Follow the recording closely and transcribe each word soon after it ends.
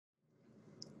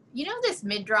You know this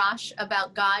midrash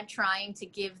about God trying to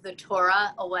give the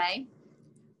Torah away?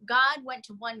 God went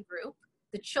to one group,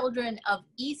 the children of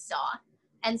Esau,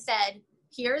 and said,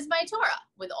 here's my Torah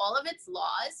with all of its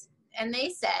laws. And they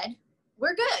said,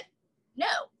 we're good. No,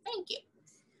 thank you.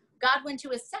 God went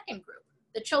to a second group,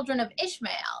 the children of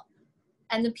Ishmael.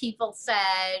 And the people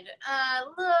said,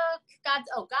 God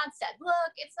said,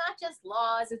 look, it's not just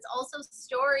laws, it's also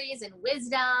stories and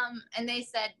wisdom. And they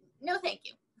said, no, thank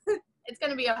you. It's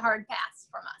going to be a hard pass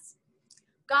from us.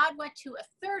 God went to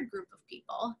a third group of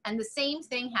people, and the same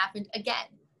thing happened again.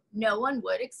 No one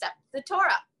would accept the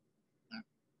Torah.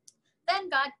 Then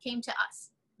God came to us,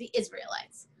 the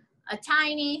Israelites, a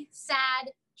tiny,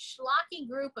 sad, schlocky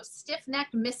group of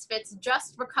stiff-necked misfits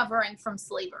just recovering from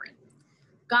slavery.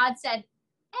 God said,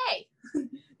 hey,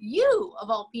 you,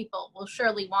 of all people, will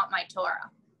surely want my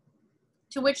Torah.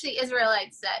 To which the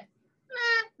Israelites said,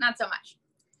 not so much.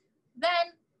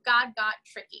 Then God got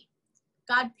tricky.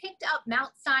 God picked up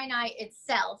Mount Sinai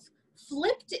itself,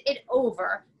 flipped it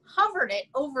over, hovered it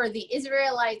over the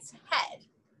Israelites' head.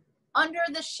 Under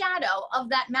the shadow of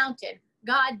that mountain,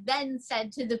 God then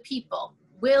said to the people,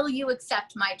 will you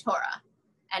accept my Torah?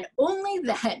 And only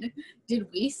then did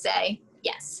we say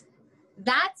yes.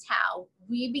 That's how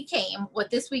we became what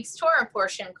this week's Torah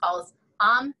portion calls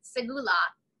Am Segula,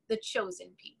 the chosen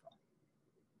people.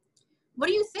 What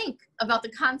do you think about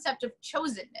the concept of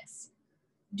chosenness?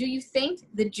 Do you think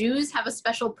the Jews have a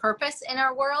special purpose in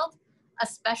our world? A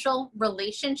special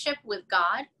relationship with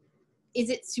God? Is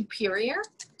it superior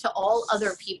to all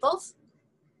other peoples?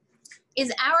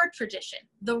 Is our tradition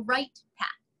the right path?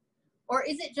 Or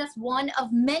is it just one of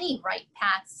many right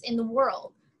paths in the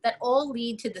world that all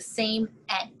lead to the same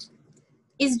end?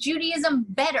 Is Judaism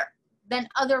better than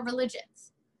other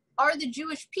religions? Are the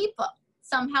Jewish people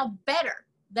somehow better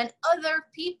than other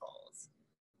peoples?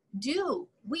 Do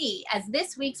we, as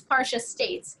this week's Parsha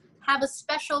states, have a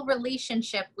special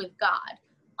relationship with God,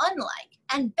 unlike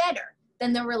and better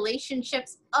than the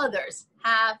relationships others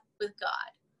have with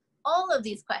God? All of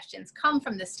these questions come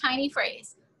from this tiny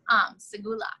phrase, Am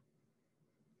Segula.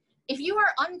 If you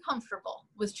are uncomfortable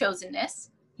with chosenness,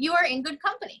 you are in good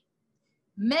company.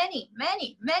 Many,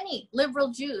 many, many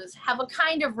liberal Jews have a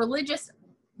kind of religious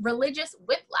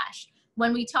whiplash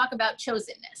when we talk about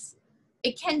chosenness.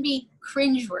 It can be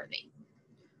cringeworthy.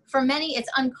 For many,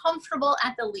 it's uncomfortable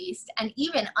at the least and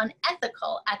even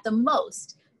unethical at the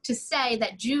most to say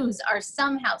that Jews are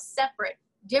somehow separate,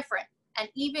 different, and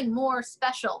even more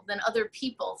special than other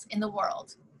peoples in the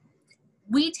world.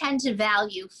 We tend to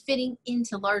value fitting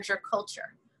into larger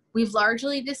culture. We've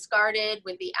largely discarded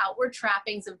with the outward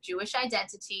trappings of Jewish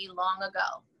identity long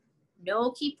ago.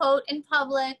 No kippot in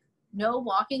public, no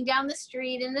walking down the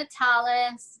street in the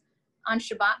talis, on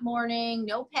Shabbat morning,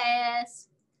 no payas.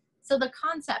 So the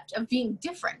concept of being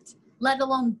different, let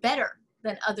alone better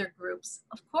than other groups,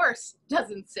 of course,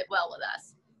 doesn't sit well with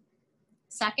us.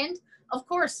 Second, of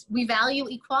course, we value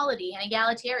equality and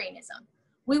egalitarianism.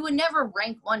 We would never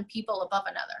rank one people above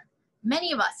another.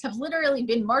 Many of us have literally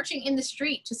been marching in the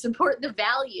street to support the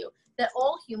value that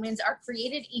all humans are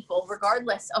created equal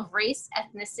regardless of race,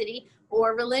 ethnicity,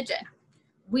 or religion.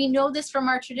 We know this from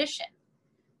our tradition.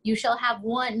 You shall have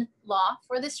one law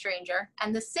for the stranger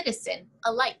and the citizen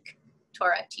alike,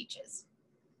 Torah teaches.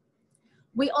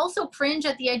 We also cringe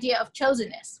at the idea of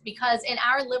chosenness because in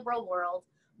our liberal world,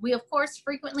 we of course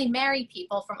frequently marry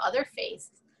people from other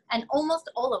faiths, and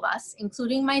almost all of us,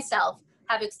 including myself,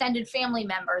 have extended family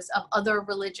members of other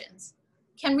religions.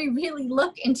 Can we really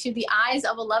look into the eyes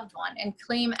of a loved one and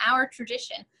claim our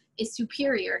tradition is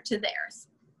superior to theirs?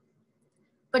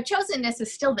 But chosenness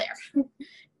is still there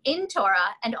in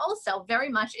Torah and also very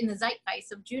much in the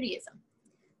zeitgeist of Judaism.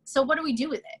 So what do we do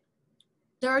with it?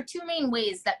 There are two main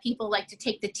ways that people like to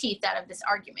take the teeth out of this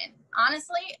argument.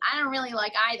 Honestly, I don't really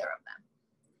like either of them.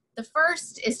 The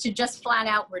first is to just flat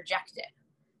out reject it,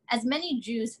 as many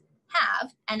Jews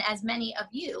have, and as many of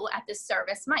you at this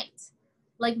service might.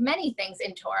 Like many things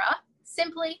in Torah,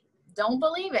 simply don't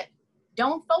believe it.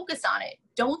 Don't focus on it.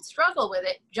 Don't struggle with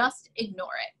it. Just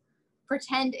ignore it.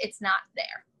 Pretend it's not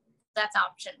there. That's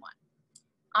option one.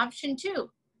 Option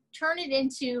two, turn it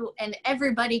into an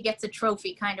everybody gets a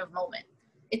trophy kind of moment.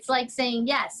 It's like saying,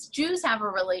 yes, Jews have a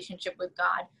relationship with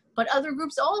God, but other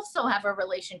groups also have a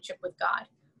relationship with God.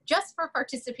 Just for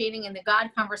participating in the God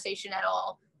conversation at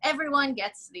all, everyone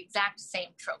gets the exact same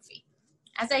trophy.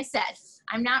 As I said,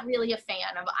 I'm not really a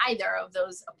fan of either of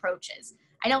those approaches.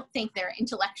 I don't think they're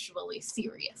intellectually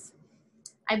serious.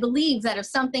 I believe that if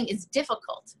something is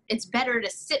difficult, it's better to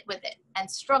sit with it and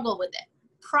struggle with it,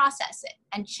 process it,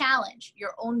 and challenge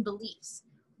your own beliefs.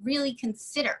 Really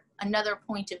consider another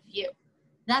point of view.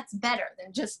 That's better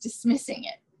than just dismissing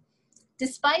it.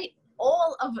 Despite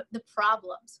all of the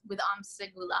problems with Am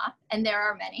Segula, and there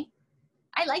are many,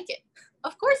 I like it.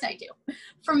 Of course I do,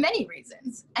 for many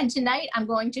reasons. And tonight I'm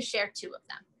going to share two of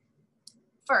them.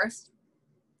 First,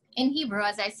 in Hebrew,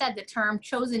 as I said, the term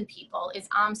chosen people is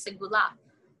Am Segula.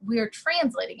 We're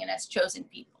translating it as chosen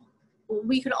people.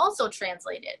 We could also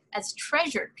translate it as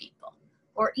treasured people,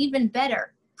 or even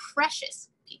better, precious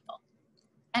people.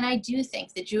 And I do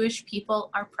think the Jewish people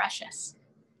are precious.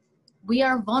 We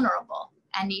are vulnerable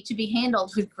and need to be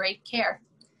handled with great care.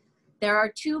 There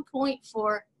are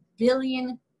 2.4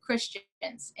 billion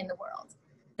Christians in the world.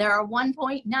 There are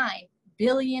 1.9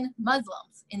 billion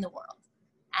Muslims in the world,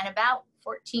 and about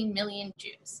 14 million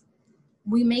Jews.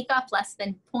 We make up less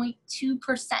than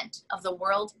 0.2% of the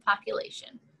world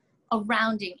population, a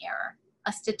rounding error,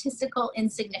 a statistical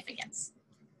insignificance.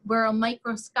 We're a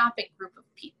microscopic group of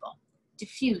people,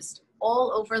 diffused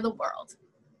all over the world.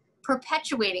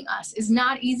 Perpetuating us is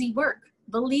not easy work,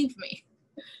 believe me.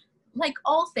 Like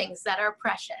all things that are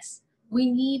precious, we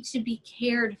need to be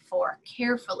cared for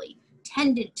carefully,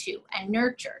 tended to, and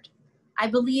nurtured. I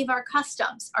believe our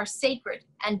customs are sacred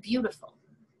and beautiful.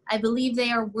 I believe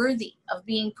they are worthy of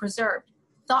being preserved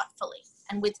thoughtfully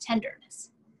and with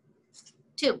tenderness.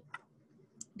 2,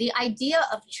 the idea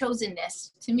of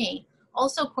chosenness, to me,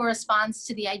 also corresponds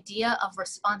to the idea of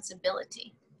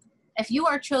responsibility. If you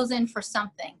are chosen for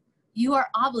something, you are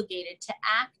obligated to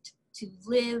act, to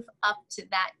live up to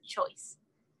that choice.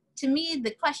 To me,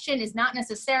 the question is not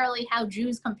necessarily how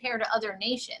Jews compare to other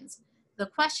nations. The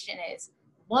question is,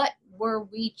 what were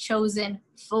we chosen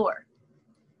for?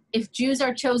 If Jews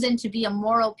are chosen to be a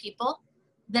moral people,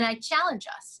 then I challenge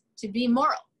us to be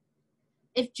moral.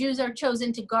 If Jews are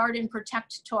chosen to guard and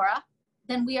protect Torah,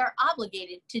 then we are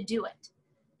obligated to do it.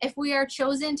 If we are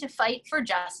chosen to fight for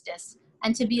justice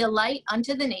and to be a light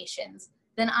unto the nations,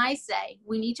 then I say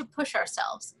we need to push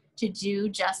ourselves to do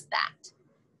just that.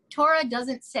 Torah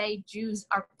doesn't say Jews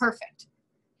are perfect.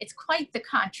 It's quite the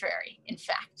contrary, in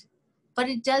fact. But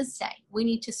it does say we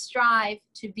need to strive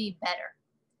to be better.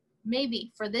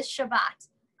 Maybe for this Shabbat,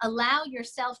 allow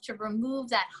yourself to remove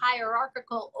that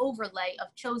hierarchical overlay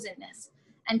of chosenness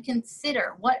and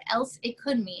consider what else it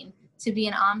could mean to be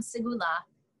an Am Segula,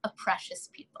 a precious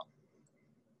people.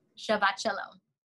 Shabbat Shalom.